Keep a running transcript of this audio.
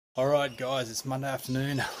Alright guys, it's Monday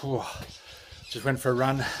afternoon. Whew. Just went for a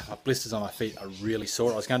run. My blisters on my feet are really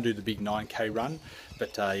sore. I was going to do the big 9k run,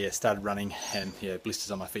 but yeah, started running and yeah,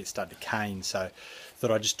 blisters on my feet started to cane. So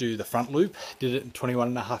thought I'd just do the front loop. Did it in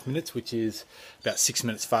 21.5 minutes, which is about 6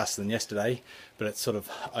 minutes faster than yesterday, but it's sort of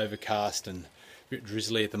overcast and a bit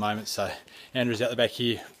drizzly at the moment. So Andrew's out the back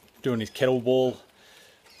here doing his kettlebell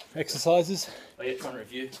exercises. Oh yeah, trying to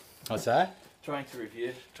review. What's that? Trying to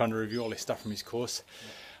review all his stuff from his course. Yeah.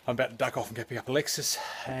 I'm about to duck off and go pick up Alexis,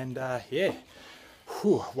 and yeah,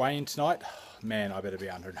 weigh in tonight. Man, I better be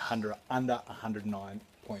under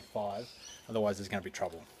 109.5, otherwise there's going to be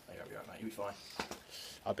trouble. You'll be right, mate. You'll be fine.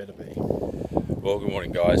 I better be. Well, good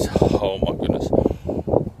morning, guys. Oh my goodness.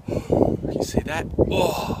 You see that?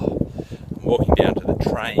 Oh, I'm walking down to the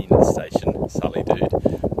train station. Sully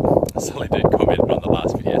dude commented on the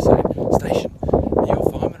last video saying, "Station, are you a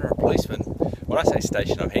fireman or a policeman?" When I say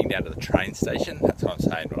station, I'm heading down to the train station. That's what I'm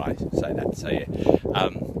saying when I say that. So yeah,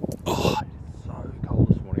 oh, it's so cold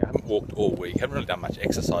this morning. I haven't walked all week. Haven't really done much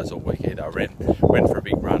exercise all week either. I went for a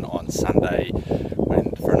big run on Sunday,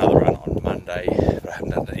 went for another run on Monday, but I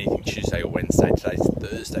haven't done anything Tuesday or Wednesday. Today's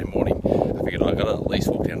Thursday morning. I figured I've got to at least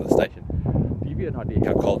walk down to the station. To give you an idea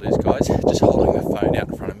how cold it is, guys, just holding the phone out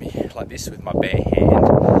in front of me like this with my bare hand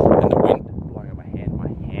and the wind blowing on my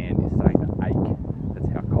hand is starting to ache.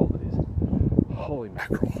 That's how cold it is. Holy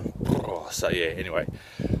mackerel. Oh, so yeah, anyway,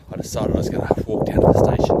 I decided I was going to walk down to the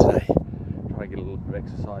station today, try and get a little bit of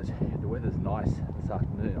exercise. The weather's nice this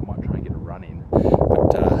afternoon. I might try and get a run in,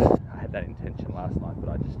 but I had that intention last night, but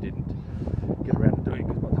I just didn't get around to doing it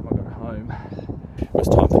because by the time I got home, it was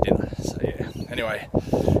time for dinner. So yeah, anyway,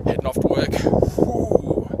 heading off to work.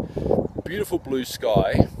 Whew. Beautiful blue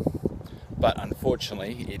sky, but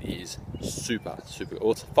unfortunately it is super,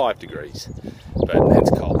 well, it's 5 degrees, but it's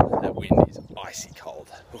cold. That wind is icy cold.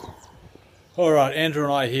 Alright, Andrew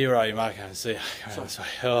and I here. Where are you, Mark? I can see. This way.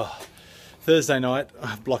 Oh, Thursday night,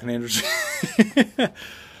 blocking Andrew's.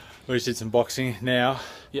 We just did some boxing now.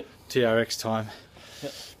 Yep. TRX time.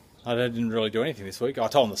 Yep. I didn't really do anything this week. I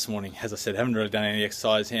told him this morning, as I said, haven't really done any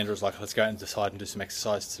exercise. Andrew was like, let's go out and decide and do some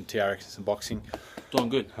exercise, some TRX and some boxing. Doing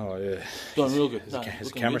good. Oh yeah. Doing real good. Is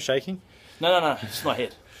the camera good. shaking? No, it's my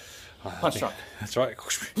head. Punch drunk. That's right.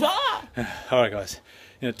 Ah! Alright guys,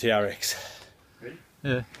 in a TRX. Ready?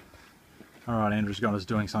 Yeah. Alright, Andrew's got us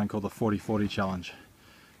doing something called the 40-40 challenge.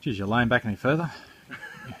 Geez, you're laying back any further?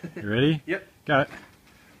 You ready? Yep. Go.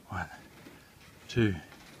 1, 2,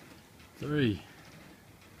 3,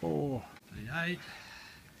 4, 38,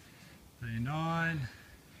 39,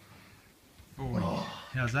 40. Oh.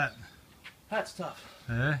 How's that? That's tough.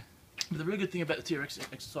 Yeah? But the really good thing about the TRX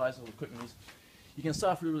exercise or equipment is you can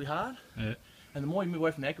start really hard, Yeah. and the more you move away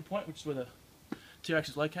from the anchor point, which is where the TRX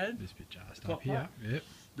is located, This bit just up here. Yep.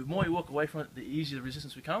 the more you walk away from it, the easier the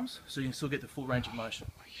resistance becomes, so you can still get the full range of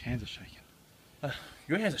motion. My hands are shaking.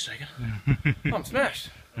 Your hands are shaking. I'm smashed.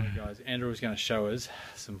 Alright guys, Andrew is going to show us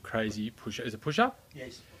some crazy push-ups. Is it push-up? Yeah,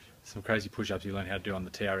 Some crazy push-ups you learn how to do on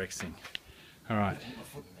the TRX thing. Alright.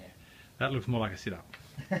 That looks more like a sit-up.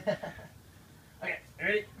 Okay,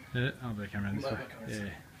 ready? Yeah, I'll better come around this way. Yeah.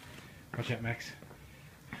 Watch out, Max.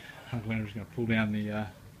 Uncle Andrew's going to pull down the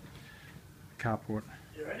carport.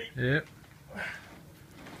 You ready? Yep.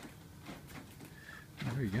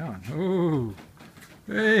 Where are you going?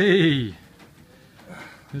 Oh! Hey!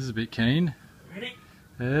 This is a bit keen. Ready?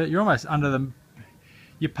 You're almost under the...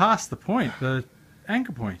 You're past the point, the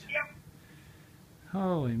anchor point. Yep.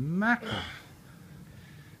 Holy mackerel.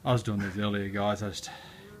 I was doing these earlier, guys.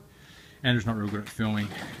 Andrew's not real good at filming.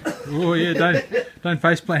 Oh yeah, don't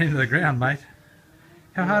face plant into the ground, mate.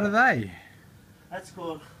 How hard are they? That's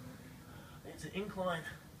called, it's an incline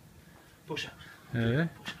push-up. Yeah.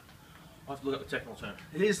 I have to look up the technical term.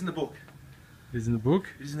 It is in the book. It is in the book?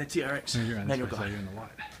 It is in the TRX So manual guide. you're in the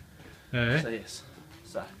light. Yeah. So yes,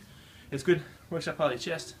 so it's good. Works up part of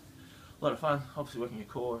your chest. A lot of fun. Obviously working your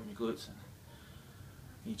core and your glutes and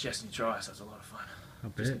your chest and your triceps. That's a lot of fun. I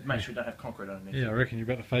Just bet. make sure you don't have concrete underneath. Yeah, I reckon you're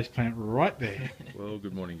about to face plant right there. Well,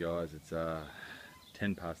 good morning, guys. It's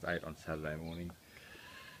 10 past 8 on Saturday morning.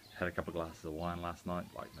 Had a couple of glasses of wine last night,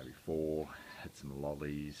 like maybe 4. Had some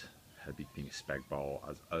lollies. Had a big thing of spag bowl. I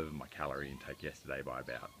was over my calorie intake yesterday by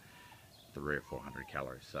about 300 or 400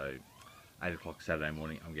 calories. So 8 o'clock Saturday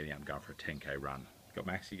morning, I'm getting up and going for a 10k run. Got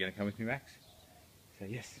Max? You going to come with me, Max? So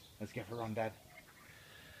yes, let's go for a run, Dad.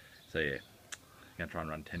 So yeah, going to try and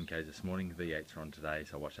run 10k's this morning. V8s are on today,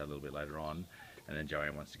 so I'll watch that a little bit later on. And then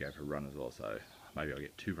Joanne wants to go for a run as well, so maybe I'll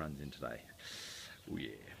get 2 runs in today. Oh yeah.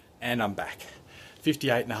 And I'm back.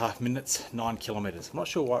 58.5 minutes, 9 kilometres. I'm not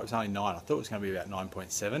sure why it was only 9. I thought it was going to be about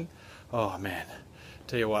 9.7. Oh man,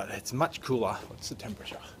 tell you what, it's much cooler. What's the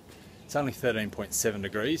temperature? It's only 13.7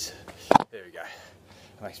 degrees. There we go.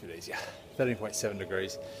 That makes it a bit easier. 13.7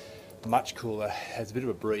 degrees. Much cooler. Has a bit of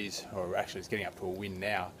a breeze, or actually it's getting up to a wind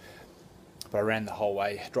now. But I ran the whole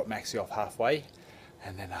way, dropped Maxi off halfway,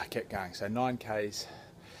 and then I kept going. So 9Ks.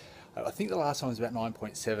 I think the last one was about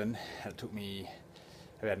 9.7, and it took me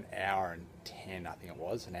about an hour and 10, I think it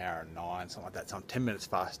was, an hour and 9, something like that. So I'm 10 minutes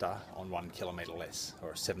faster on 1 kilometre less,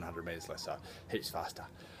 or 700 metres less, so heaps faster.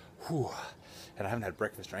 Whew. And I haven't had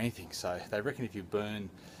breakfast or anything, so they reckon if you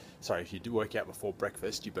do work out before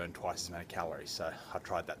breakfast, you burn twice as many calories. So I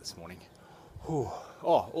tried that this morning. Whew.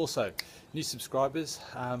 Oh, also, new subscribers,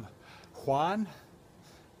 Juan, Juan,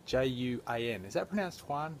 is that pronounced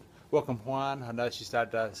Juan? Welcome, Juan. I noticed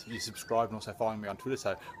you subscribed and also following me on Twitter,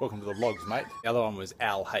 so welcome to the vlogs, mate. The other one was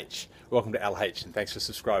LH. Welcome to LH, and thanks for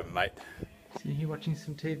subscribing, mate. So you're watching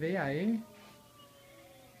some TV, are you?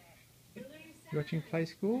 You watching Play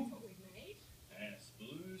School?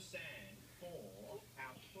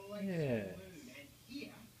 Yeah.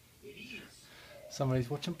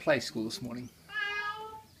 Somebody's watching Play School this morning.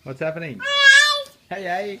 What's happening? Hey,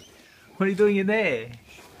 hey. What are you doing in there? You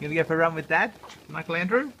gonna go for a run with Dad, Uncle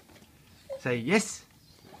Andrew? Say yes.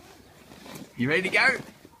 You ready to go?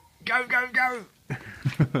 Go, go,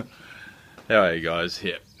 go. How are you guys?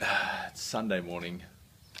 Yeah. It's Sunday morning,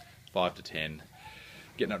 5 to 10.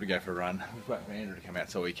 Getting up to go for a run. We've waiting for Andrew to come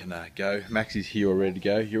out so we can go. Maxi's here all ready to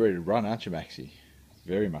go. You're ready to run, aren't you, Maxi?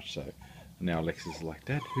 Very much so. And now Alexa's is like,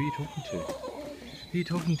 Dad, who are you talking to? Who are you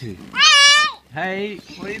talking to? Hey,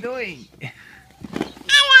 what are you doing?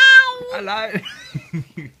 Hello.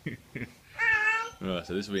 Right,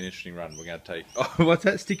 so this will be an interesting run. We're going to take... Oh, what's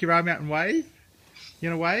that? Stick your arm out and wave? You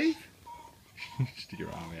going to wave? Stick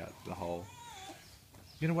your arm out the hole.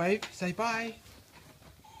 You going to wave? Say bye.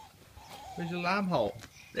 Where's your alarm hole?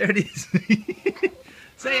 There it is.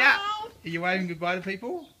 See ya. Are you waving goodbye to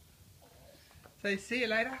people? Say see you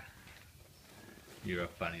later. You're a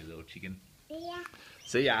funny little chicken. Yeah.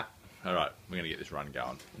 See ya. Alright, we're going to get this run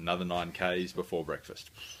going. Another 9Ks before breakfast.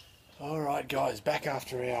 Alright guys, back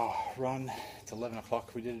after our run. It's 11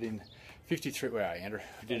 o'clock. We did it in 53... Where are you, Andrew?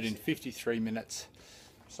 We did it in 53 minutes.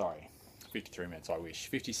 Sorry, 53 minutes I wish.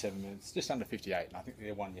 57 minutes, just under 58. And I think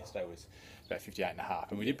the one yesterday was about 58 and a half.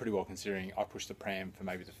 And we did pretty well considering I pushed the pram for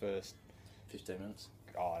maybe the first... 15 minutes?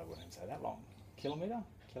 Oh, I wouldn't say that long. Kilometre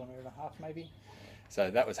and a half maybe. So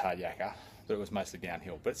that was hard yakka, but it was mostly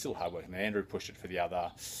downhill. But it's still hard work. And then Andrew pushed it for the other,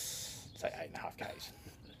 say 8.5 Ks.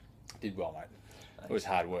 Did well, mate. It was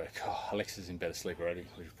hard work. Oh, Alexa's in better sleep already.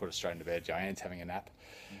 We put her straight into bed. Joanne's having a nap.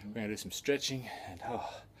 We're going to do some stretching. And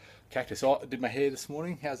cactus. Oh, I did my hair this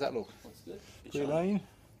morning. How's that look? Looks good.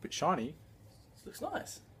 Bit shiny. This looks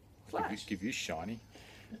nice. Flash. Give you shiny.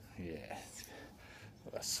 Yeah.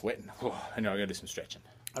 Sweating. Oh, anyway, I'm going to do some stretching.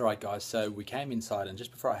 Alright guys, so we came inside and just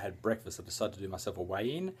before I had breakfast I decided to do myself a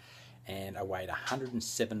weigh-in, and I weighed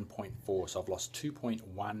 107.4, so I've lost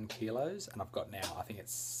 2.1 kilos and I've got now, I think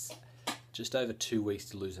it's just over 2 weeks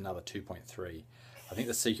to lose another 2.3. I think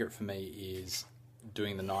the secret for me is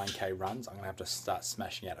doing the 9K runs. I'm going to have to start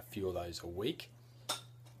smashing out a few of those a week,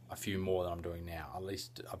 a few more than I'm doing now. At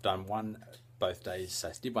least I've done one both days, so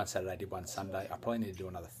I did one Saturday, did one Sunday. I probably need to do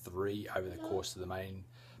another 3 over the course of the main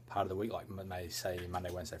part of the week, like maybe say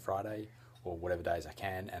Monday, Wednesday, Friday, or whatever days I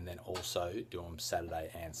can, and then also do them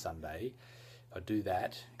Saturday and Sunday. If I do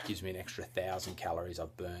that, it gives me an extra 1,000 calories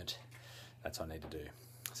I've burnt. That's what I need to do.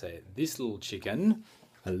 So this little chicken,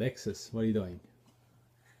 Alexis, what are you doing?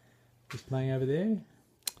 Just playing over there?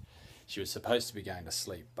 She was supposed to be going to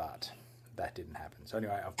sleep, but that didn't happen. So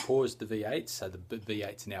anyway, I've paused the V8, so the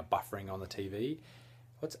V8's now buffering on the TV.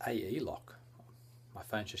 What's AE lock? My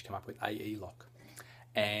phone's just come up with AE lock.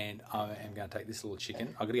 And I am going to take this little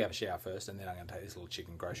chicken. I've got to have a shower first, and then I'm going to take this little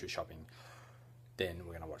chicken grocery shopping. Then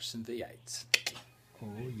we're going to watch some V8s. Oh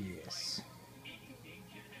yes.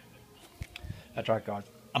 That's right, guys.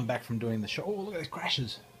 I'm back from doing the show. Oh, look at these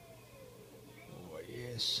crashes. Oh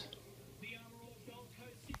yes.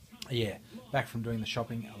 Yeah, back from doing the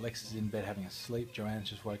shopping. Alexa's in bed having a sleep. Joanne's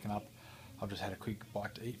just woken up. I've just had a quick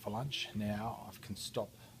bite to eat for lunch. Now I can stop.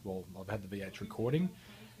 Well, I've had the V8 recording.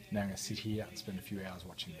 Now I'm going to sit here and spend a few hours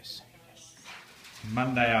watching this.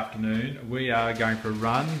 Monday afternoon, we are going for a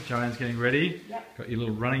run. Joanne's getting ready. Yep. Got your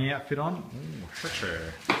little running outfit on. Ooh,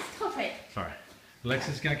 Stop it. Sorry.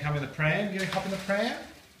 Alexa's going to come in the pram. You going to hop in the pram?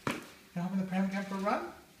 You going to hop in the pram and go for a run?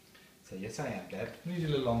 So yes I am, Dad. We need a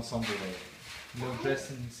little ensemble there. Little dress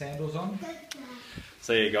and sandals on.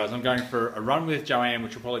 So yeah guys, I'm going for a run with Joanne,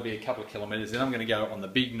 which will probably be a couple of kilometres. Then I'm going to go on the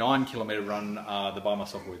big 9-kilometre run by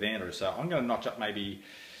myself with Andrew. So I'm going to notch up maybe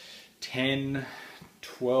 10,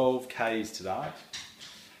 12 Ks today.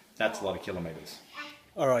 That's a lot of kilometres.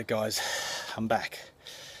 Alright guys, I'm back.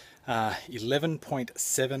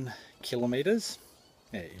 11.7 kilometres.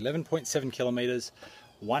 Yeah, 11.7 kilometres,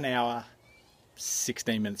 1 hour,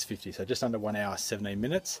 16 minutes 50. So just under 1 hour, 17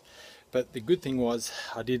 minutes. But the good thing was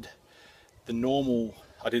I did the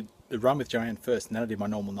run with Joanne first, and then I did my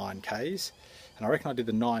normal 9Ks. And I reckon I did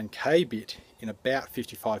the 9K bit in about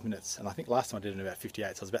 55 minutes. And I think last time I did it in about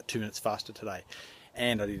 58, so I was about 2 minutes faster today.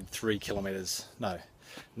 And I did 3 kilometres, no,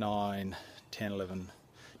 9, 10, 11,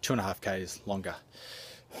 2.5 Ks longer.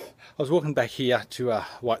 I was walking back here to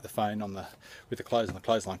wipe the phone with the clothes on the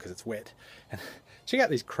clothesline because it's wet. And check out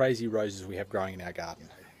these crazy roses we have growing in our garden.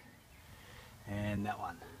 And that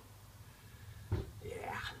one.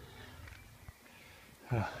 Yeah.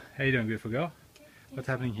 Oh, how you doing, beautiful girl? What's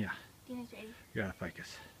happening here? Dinner's ready. You're out of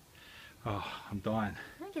focus. Oh, I'm dying.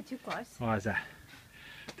 Don't get too close. Why is that?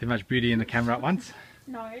 Too much beauty in the camera at once?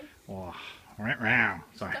 No. Oh, sorry.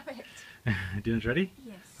 Stop it. Dinner's ready?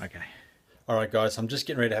 Yes. Okay. Alright guys, I'm just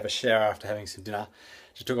getting ready to have a shower after having some dinner.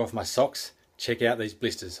 Just took off my socks. Check out these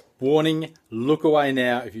blisters. Warning, look away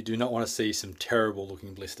now if you do not want to see some terrible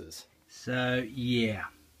looking blisters. So yeah,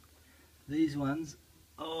 these ones,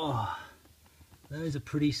 oh, those are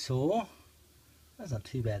pretty sore. That's not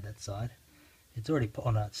too bad, that side. It's already,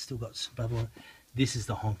 oh no, it's still got some bubble. This is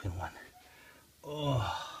the honking one.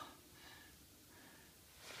 Oh,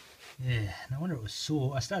 yeah, no wonder it was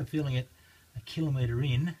sore. I started feeling it a kilometre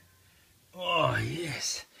in. Oh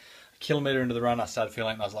yes, a kilometre into the run I started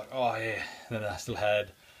feeling it and I was like, oh yeah. And then I still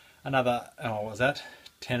had another, oh what was that,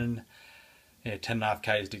 10.5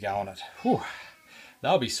 Ks to go on it. Whew.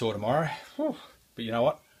 They'll be sore tomorrow. Whew. But you know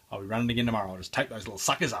what, I'll be running again tomorrow. I'll just take those little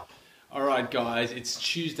suckers up. Alright guys, it's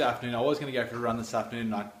Tuesday afternoon. I was going to go for a run this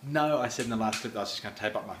afternoon. I know I said in the last clip that I was just going to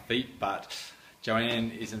tape up my feet, but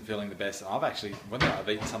Joanne isn't feeling the best. I've actually, whether I've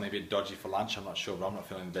eaten something a bit dodgy for lunch, I'm not sure, but I'm not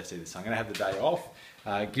feeling the best either. So I'm going to have the day off.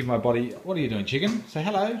 Give my body, what are you doing, chicken? Say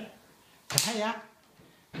hello. Say hiya.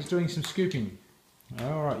 Just doing some scooping.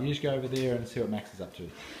 Alright, you just go over there and see what Max is up to.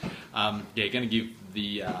 Yeah, going to give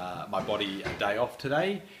my body a day off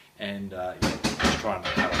today, and yeah, just try and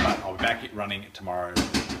recover, but I'll be back running tomorrow,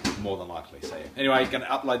 more than likely. So yeah. Anyway, going to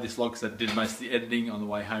upload this vlog because I did most of the editing on the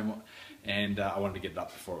way home, and I wanted to get it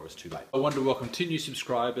up before it was too late. I wanted to welcome 2 new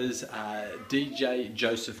subscribers, DJ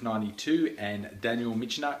Joseph92 and Daniel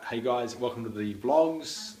Michner. Hey guys, welcome to the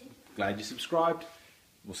vlogs. Glad you subscribed.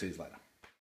 We'll see you later.